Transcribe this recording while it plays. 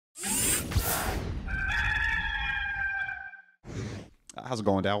How's it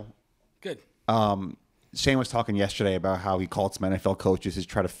going, Dowell? Good. Shane was talking yesterday about how he called some NFL coaches to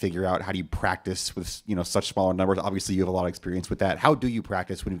try to figure out how do you practice with such smaller numbers. Obviously, you have a lot of experience with that. How do you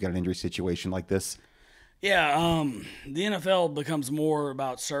practice when you've got an injury situation like this? Yeah, the NFL becomes more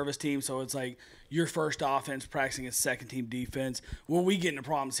about service teams, so it's like your first offense practicing a second team defense. Where we get into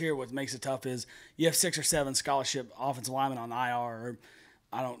problems here, what makes it tough is you have 6 or 7 scholarship offensive linemen on IR,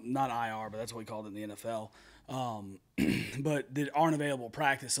 or not IR, but that's what we called it in the NFL. But that aren't available to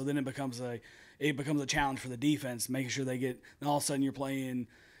practice, so then it becomes a challenge for the defense, making sure they get. And all of a sudden,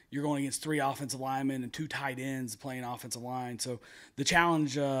 you're going against 3 offensive linemen and 2 tight ends playing offensive line. So the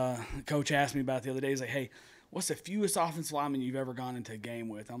challenge coach asked me about the other day is like, hey, what's the fewest offensive lineman you've ever gone into a game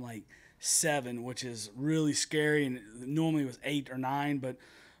with? I'm like 7, which is really scary. And normally it was 8 or 9, but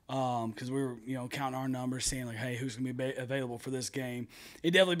because we were counting our numbers, seeing like, hey, who's going to be available for this game?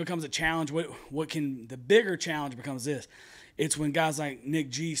 It definitely becomes a challenge. The bigger challenge becomes this? It's when guys like Nick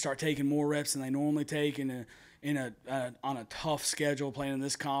G start taking more reps than they normally take on a tough schedule, playing in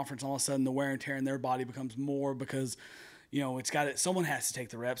this conference. All of a sudden, the wear and tear in their body becomes more because someone has to take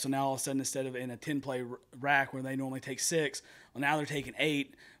the reps. So now all of a sudden, instead of in a 10-play rack where they normally take 6, well, now they're taking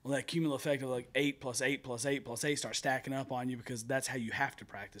 8. Well, that cumulative effect of like 8 plus 8 plus 8 plus 8 starts stacking up on you because that's how you have to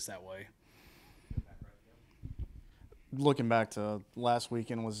practice that way. Looking back to last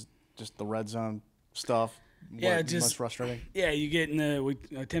weekend was just the red zone stuff. Most frustrating. Yeah, we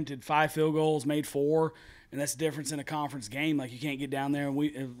attempted 5 field goals, made 4, and that's the difference in a conference game. Like, you can't get down there, and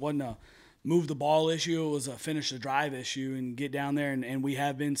it wasn't a move the ball issue, it was a finish the drive issue, and get down there, and we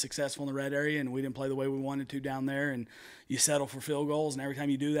have been successful in the red area, and we didn't play the way we wanted to down there, and you settle for field goals, and every time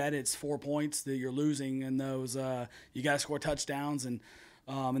you do that, it's 4 points that you're losing, and those you got to score touchdowns, and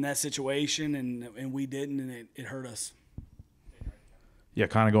in that situation, and we didn't, and it hurt us. Yeah,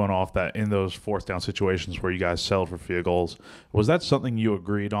 kind of going off that, in those fourth down situations where you guys settled for field goals, was that something you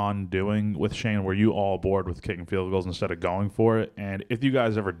agreed on doing with Shane? Were you all aboard with kicking field goals instead of going for it? And if you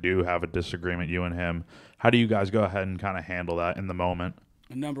guys ever do have a disagreement, you and him, how do you guys go ahead and kind of handle that in the moment?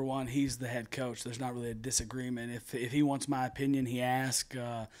 Number one, he's the head coach. There's not really a disagreement. If he wants my opinion, he asks.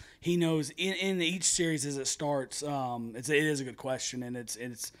 He knows in each series as it starts. It is a good question, and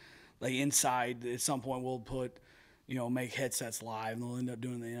it's like inside. At some point, we'll put. Make headsets live, and they'll end up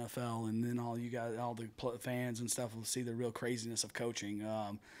doing the NFL, and then all the fans and stuff will see the real craziness of coaching.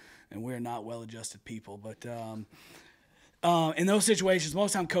 And we're not well-adjusted people, but in those situations,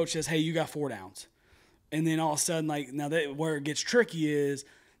 most of the time, coach says, "Hey, you got 4 downs," and then all of a sudden, where it gets tricky is,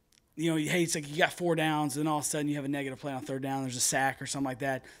 hey, it's like you got 4 downs, and all of a sudden you have a negative play on 3rd down. There's a sack or something like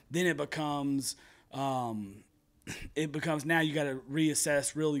that. Then it becomes. Now you got to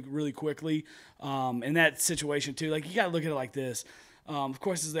reassess really, really quickly. In that situation too, like you got to look at it like this. Of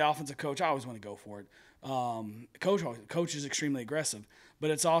course, as the offensive coach, I always want to go for it. Coach is extremely aggressive, but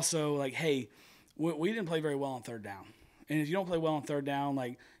it's also like, hey, we didn't play very well on 3rd down, and if you don't play well on 3rd down,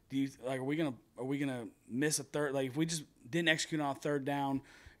 are we gonna miss a third? Like if we just didn't execute on a 3rd down,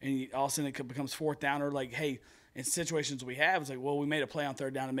 and all of a sudden it becomes 4th down, or like, hey. In situations we have, it's like, well, we made a play on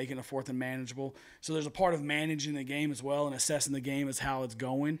 3rd down and making a 4th and manageable. So there's a part of managing the game as well and assessing the game as how it's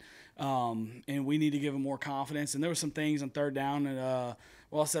going. And we need to give them more confidence. And there were some things on 3rd down, and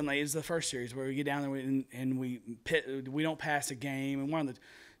all of a sudden, it's the first series where we get down there and we don't pass a game, and we're on the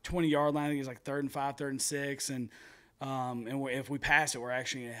 20-yard line. I think it's like 3rd and 5, 3rd and 6, and if we pass it, we're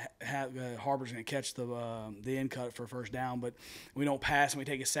actually Harbor's going to catch the end cut for a 1st down. But we don't pass and we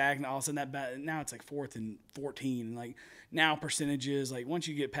take a sack, and all of a sudden now it's like 4th and 14. And like now percentages, like once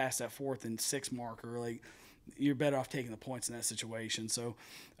you get past that 4th and 6 marker, like you're better off taking the points in that situation. So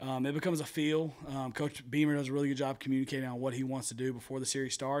it becomes a feel. Coach Beamer does a really good job communicating on what he wants to do before the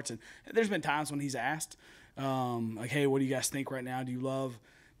series starts. And there's been times when he's asked, like, hey, what do you guys think right now? Do you love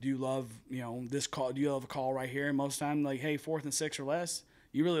this call? Do you love a call right here? And most of the time, like, hey, 4th and 6 or less,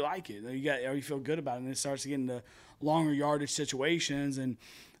 you really like it. You feel good about it. And it starts to get into longer yardage situations, and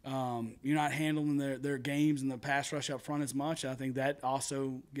you're not handling their games and the pass rush up front as much. I think that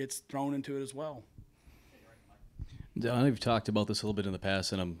also gets thrown into it as well. I know you've talked about this a little bit in the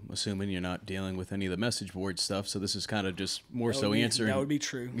past, and I'm assuming you're not dealing with any of the message board stuff, so this is kind of just answering. That would be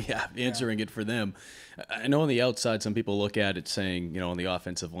true. Yeah, answering it for them. I know on the outside, some people look at it saying, on the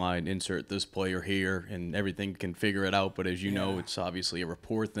offensive line, insert this player here, and everything can figure it out, but as you know, it's obviously a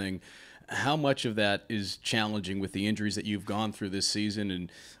rapport thing. How much of that is challenging with the injuries that you've gone through this season?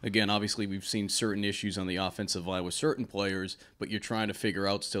 And again, obviously we've seen certain issues on the offensive line with certain players, but you're trying to figure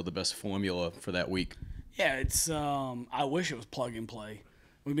out still the best formula for that week. Yeah, it's. I wish it was plug and play.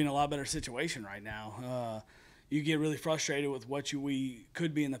 We'd be in a lot better situation right now. you get really frustrated with what we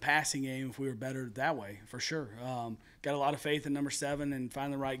could be in the passing game if we were better that way, for sure. Got a lot of faith in number 7 and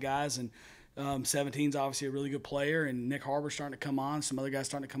finding the right guys. And 17's obviously a really good player, and Nick Harbor's starting to come on. Some other guys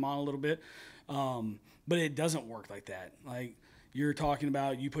starting to come on a little bit. But it doesn't work like that. Like you're talking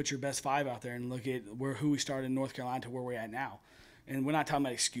about, you put your best 5 out there and look at who we started in North Carolina to where we're at now. And we're not talking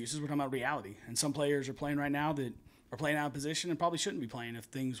about excuses. We're talking about reality. And some players are playing right now that are playing out of position and probably shouldn't be playing if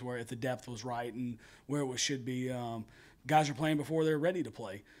the depth was right and where it should be. Guys are playing before they're ready to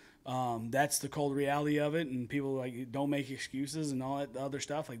play. That's the cold reality of it. And people like don't make excuses and all that other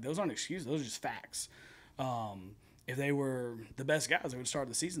stuff. Like those aren't excuses. Those are just facts. If they were the best guys, they would start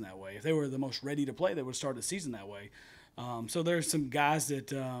the season that way. If they were the most ready to play, they would start the season that way. So there's some guys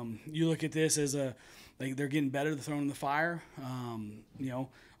that you look at this as they're getting better. They're thrown in the fire.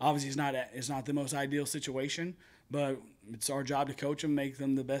 Obviously it's not the most ideal situation, but it's our job to coach them, make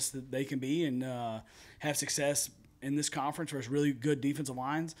them the best that they can be, and have success in this conference where it's really good defensive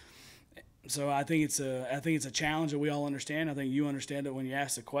lines. So I think it's a challenge that we all understand. I think you understand it when you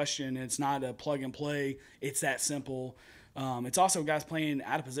ask the question. It's not a plug and play. It's that simple. It's also guys playing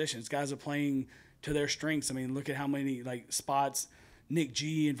out of position. It's guys that are playing to their strengths. I mean, look at how many spots Nick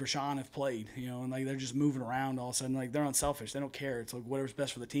G and Vershawn have played, and they're just moving around all of a sudden. They're unselfish. They don't care. It's whatever's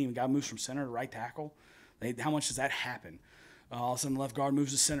best for the team. A guy moves from center to right tackle. How much does that happen? All of a sudden, the left guard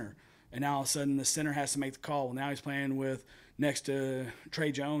moves to center, and now all of a sudden the center has to make the call. Well, now he's playing with next to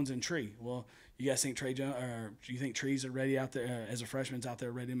Trey Jones and Tree. Well, you guys think Trey Jones, or you think Tree's ready out there as a freshman's out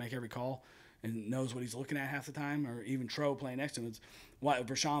there ready to make every call and knows what he's looking at half the time, or even Tro playing next to him? It's why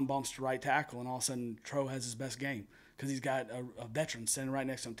Vershawn bumps to right tackle, and all of a sudden Tro has his best game because he's got a veteran standing right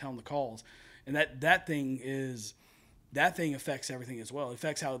next to him telling the calls, and that thing affects everything as well. It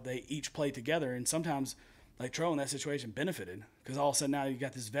affects how they each play together, and sometimes like Tro in that situation benefited because all of a sudden now you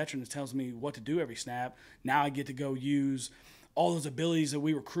got this veteran that tells me what to do every snap. Now I get to go use all those abilities that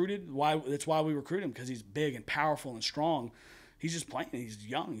we recruited. That's why we recruit him, because he's big and powerful and strong. He's just playing. He's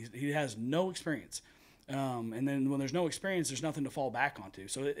young. He has no experience. And then when there's no experience, there's nothing to fall back onto.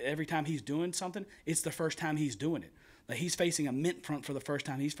 So every time he's doing something, it's the first time he's doing it. Like he's facing a mint front for the first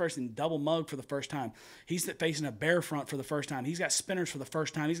time. He's facing double mug for the first time. He's facing a bear front for the first time. He's got spinners for the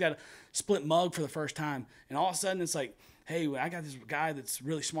first time. He's got a split mug for the first time. And all of a sudden it's like, hey, I got this guy that's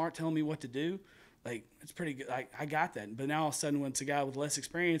really smart telling me what to do. Like, it's pretty good. I got that. But now all of a sudden when it's a guy with less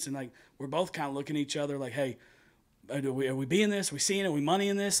experience and we're both kind of looking at each other like, hey, are we being this? Are we seeing it? Are we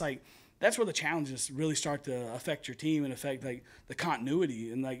moneying this? That's where the challenges really start to affect your team and affect the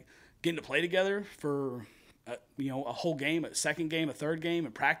continuity and getting to play together for a whole game, a second game, a third game,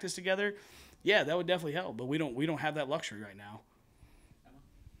 and practice together. Yeah, that would definitely help. But we don't have that luxury right now.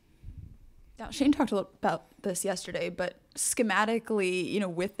 Now, Shane talked a little about this yesterday, but schematically,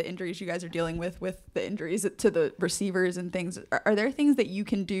 with the injuries you guys are dealing with the injuries to the receivers and things, are there things that you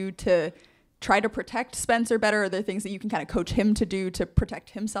can do to try to protect Spencer better? Are there things that you can kind of coach him to do to protect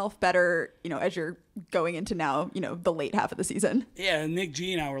himself better, as you're going into now, the late half of the season? Yeah, Nick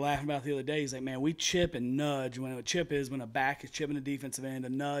G and I were laughing about the other day. He's like, man, we chip and nudge. When a chip is when a back is chipping the defensive end, a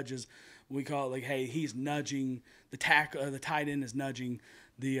nudge is, we call it hey, he's nudging the the tight end is nudging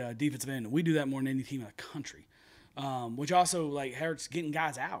the defensive end. We do that more than any team in the country. Which also hurts getting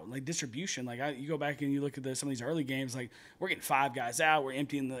guys out, distribution. You go back and you look at some of these early games, we're getting 5 guys out, we're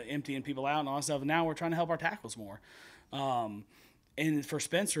emptying people out and all that stuff. And now we're trying to help our tackles more. And for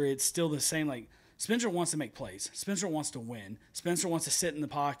Spencer, it's still the same. Spencer wants to make plays. Spencer wants to win. Spencer wants to sit in the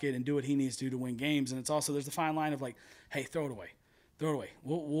pocket and do what he needs to win games. And it's also there's a fine line of hey, throw it away.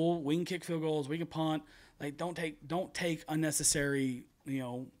 We can kick field goals. We can punt. Don't take unnecessary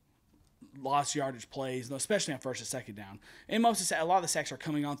lost yardage plays, especially on first and second down. And a lot of the sacks are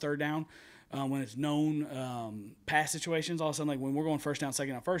coming on third down when it's known pass situations. All of a sudden, when we're going first down,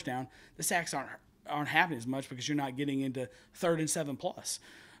 second down, first down, the sacks aren't happening as much because you're not getting into 3rd and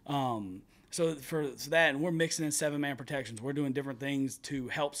 7+. So for that, and we're mixing in 7-man protections. We're doing different things to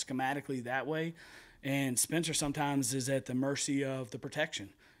help schematically that way. And Spencer sometimes is at the mercy of the protection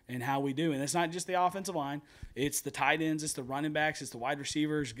and how we do. And it's not just the offensive line. It's the tight ends. It's the running backs. It's the wide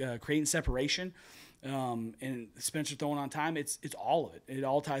receivers creating separation. And Spencer throwing on time. It's all of it. It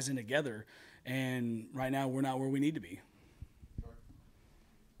all ties in together. And right now we're not where we need to be.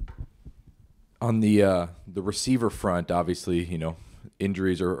 On the receiver front, obviously,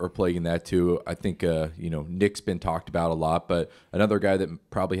 injuries are plaguing that too. I think, Nick's been talked about a lot, but another guy that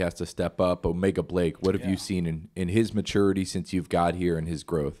probably has to step up, Omega Blake. What have you seen in his maturity since you've got here and his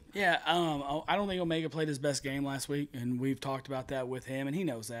growth? Yeah, I don't think Omega played his best game last week, and we've talked about that with him, and he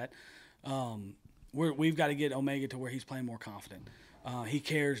knows that. We've got to get Omega to where he's playing more confident. He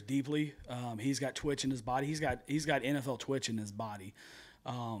cares deeply. He's got twitch in his body. He's got NFL twitch in his body.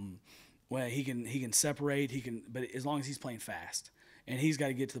 Well, he can separate. But as long as he's playing fast, and he's got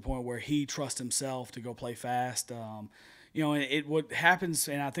to get to the point where he trusts himself to go play fast. What happens,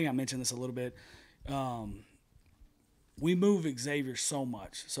 and I think I mentioned this a little bit. We move Xavier so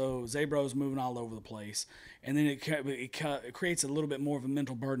much, so Zabro's moving all over the place, and then it creates a little bit more of a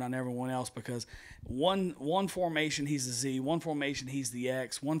mental burden on everyone else because one formation he's the Z, one formation he's the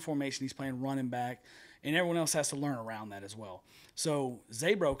X, one formation he's playing running back, and everyone else has to learn around that as well. So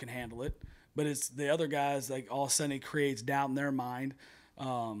Zabro can handle it, but it's the other guys, like all of a sudden it creates doubt in their mind.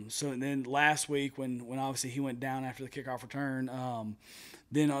 And then last week when obviously he went down after the kickoff return,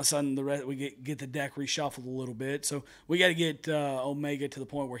 then all of a sudden we get the deck reshuffled a little bit. So we got to get Omega to the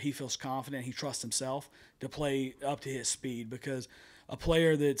point where he feels confident, he trusts himself to play up to his speed, because a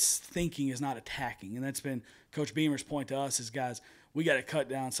player that's thinking is not attacking. And that's been Coach Beamer's point to us is, guys, we got to cut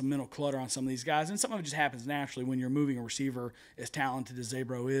down some mental clutter on some of these guys. And some of it just happens naturally when you're moving a receiver as talented as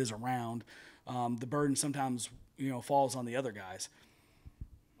Zabro is around. The burden sometimes falls on the other guys.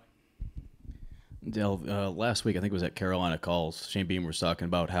 Dale, last week, I think it was at Carolina Calls, Shane Beamer was talking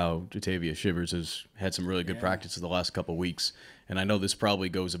about how Jatavius Shivers has had some really good practices the last couple of weeks. And I know this probably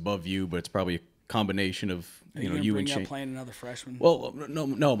goes above you, but it's probably a combination of you and Shane. Playing another freshman? Well,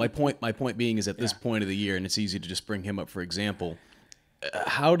 no. My point being is at this point of the year, and it's easy to just bring him up for example.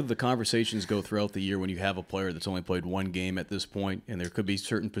 How do the conversations go throughout the year when you have a player that's only played one game at this point, and there could be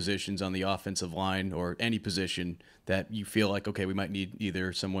certain positions on the offensive line or any position that you feel like, okay, we might need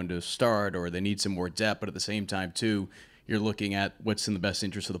either someone to start or they need some more depth, but at the same time, too, you're looking at what's in the best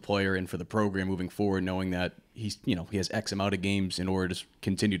interest of the player and for the program moving forward, knowing that he has X amount of games in order to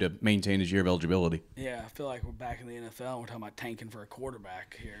continue to maintain his year of eligibility. Yeah, I feel like we're back in the NFL. We're talking about tanking for a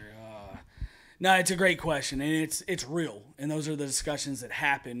quarterback here. No, it's a great question, and it's real, and those are the discussions that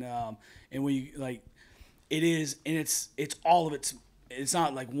happen. And it's all of it. It's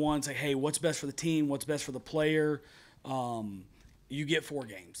not like one's like, hey, what's best for the team? What's best for the player? You get 4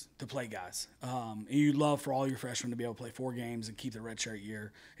 games to play, guys. And you'd love for all your freshmen to be able to play 4 games and keep the redshirt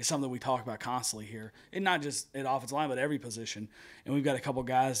year. It's something that we talk about constantly here, and not just at offensive line, but every position. And we've got a couple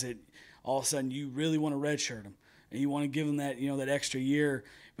guys that all of a sudden you really want to redshirt them, and you want to give them that that extra year.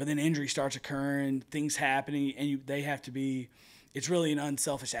 But then injury starts occurring, things happening, and they have to be. It's really an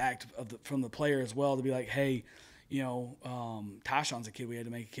unselfish act from the player as well to be like, hey, Tashawn's a kid. We had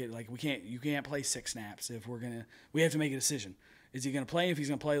to make a kid. Like you can't play 6 snaps we have to make a decision. Is he going to play? If he's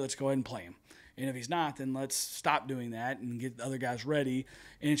going to play, let's go ahead and play him. And if he's not, then let's stop doing that and get the other guys ready.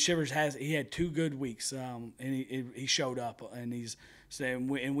 And Shivers he had 2 good weeks, and he showed up, and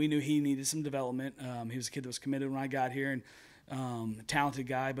and we knew he needed some development. He was a kid that was committed when I got here, and talented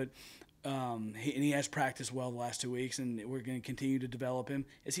guy, but he has practiced well the last 2 weeks, and we're going to continue to develop him.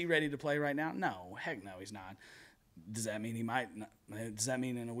 Is he ready to play right now? No, heck no, he's not. Does that mean he might? Does that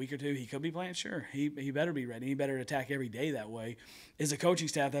mean in a week or 2 he could be playing? Sure, he better be ready. He better attack every day that way. As a coaching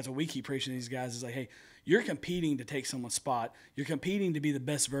staff, that's what we keep preaching to these guys is like, hey, you're competing to take someone's spot. You're competing to be the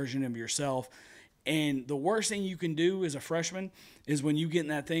best version of yourself. And the worst thing you can do as a freshman is when you get in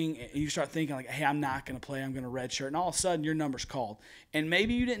that thing and you start thinking like, hey, I'm not going to play, I'm going to redshirt, and all of a sudden your number's called. And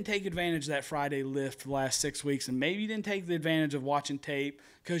maybe you didn't take advantage of that Friday lift the last 6 weeks, and maybe you didn't take the advantage of watching tape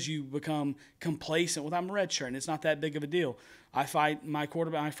because you become complacent with, I'm a redshirt, and it's not that big of a deal. I fight my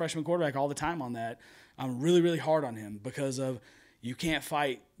freshman quarterback all the time on that. I'm really, really hard on him because of you can't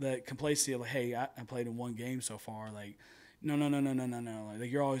fight the complacency of like, hey, I played in 1 game so far, like, No.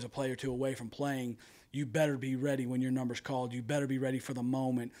 Like you're always a play or 2 away from playing. You better be ready when your number's called. You better be ready for the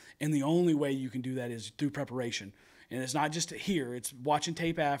moment. And the only way you can do that is through preparation. And it's not just here. It's watching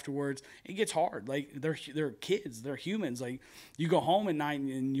tape afterwards. It gets hard. Like they're kids. They're humans. Like you go home at night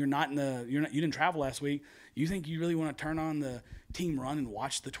and you didn't travel last week. You think you really want to turn on the team run and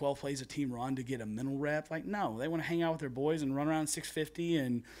watch the 12 plays of team run to get a mental rep? Like no, they want to hang out with their boys and run around 650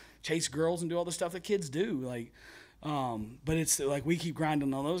 and chase girls and do all the stuff that kids do. Like. But it's like we keep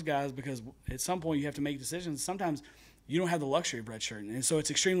grinding on those guys because at some point you have to make decisions. Sometimes you don't have the luxury of redshirting, and so it's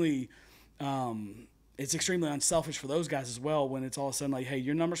extremely unselfish for those guys as well when it's all of a sudden like, hey,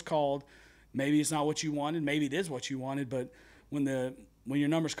 your number's called. Maybe it's not what you wanted. Maybe it is what you wanted. But when your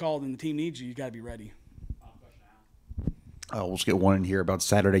number's called and the team needs you, you got to be ready. We'll just get one in here about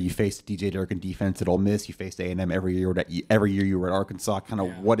Saturday. You faced DJ Durkin defense at Ole Miss. You faced A&M every year you were at Arkansas.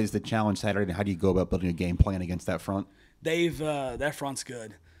 What is the challenge Saturday, and how do you go about building a game plan against that front? That front's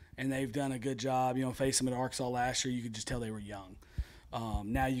good, and they've done a good job. Facing them at Arkansas last year, you could just tell they were young.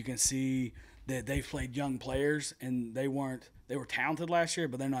 Now you can see that they've played young players, and they weren't they were talented last year,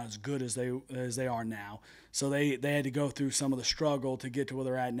 but they're not as good as they are now. So they had to go through some of the struggle to get to where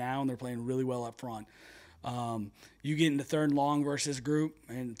they're at now, and they're playing really well up front. You get into 3rd and long versus group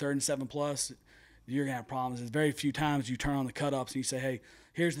and 3rd and 7+, you're gonna have problems. There's very few times you turn on the cut ups and you say, hey,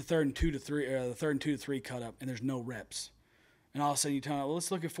 here's the 3rd and 2 to 3, the 3rd and 2 to 3 cut up, and there's no reps. And all of a sudden you turn on, well, let's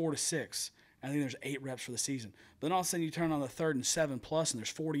look at 4 to 6. I think there's 8 reps for the season. But then all of a sudden you turn on the 3rd and 7+, and there's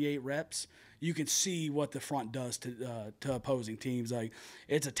 48 reps. You can see what the front does to opposing teams. Like,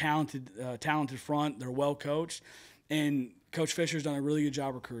 it's a talented front. They're well coached, and Coach Fisher's done a really good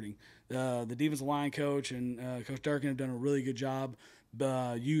job recruiting. The defensive line coach and Coach Durkin have done a really good job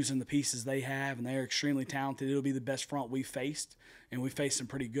using the pieces they have, and they're extremely talented. It'll be the best front we've faced, and we faced some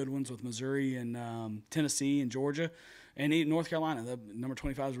pretty good ones with Missouri and Tennessee and Georgia. And even North Carolina, the number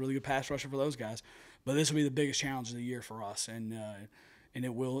 25 is a really good pass rusher for those guys. But this will be the biggest challenge of the year for us, and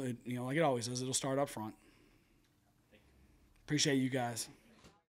it will, like it always does, it'll start up front. Appreciate you guys.